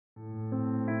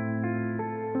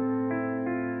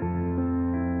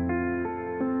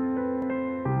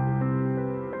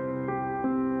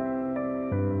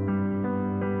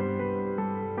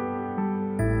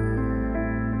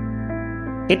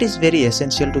It is very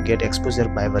essential to get exposure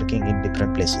by working in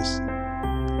different places.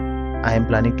 I am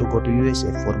planning to go to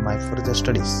USA for my further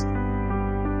studies.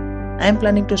 I am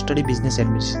planning to study business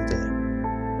administration there.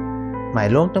 My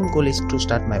long-term goal is to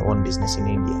start my own business in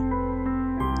India.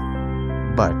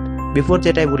 But before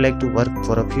that, I would like to work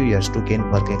for a few years to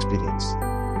gain work experience.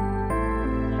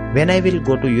 When I will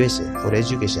go to USA for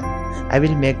education, I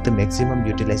will make the maximum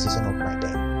utilization of my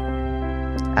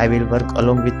time. I will work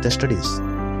along with the studies.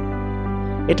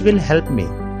 It will help me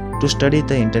to study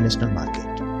the international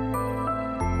market.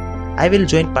 I will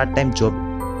join part-time job.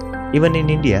 Even in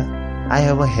India, I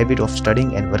have a habit of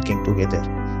studying and working together.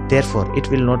 Therefore, it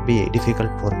will not be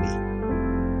difficult for me.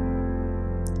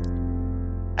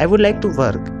 I would like to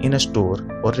work in a store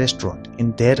or restaurant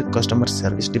in their customer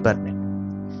service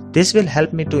department. This will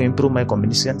help me to improve my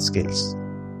communication skills.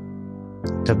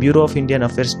 The Bureau of Indian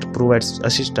Affairs provides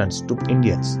assistance to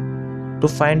Indians to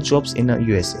find jobs in the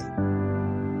USA.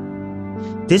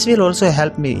 This will also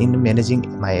help me in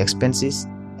managing my expenses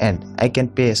and I can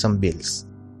pay some bills.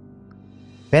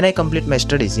 When I complete my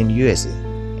studies in USA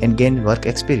and gain work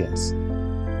experience,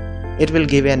 it will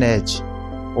give an edge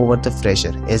over the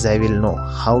fresher as I will know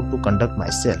how to conduct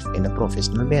myself in a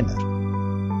professional manner.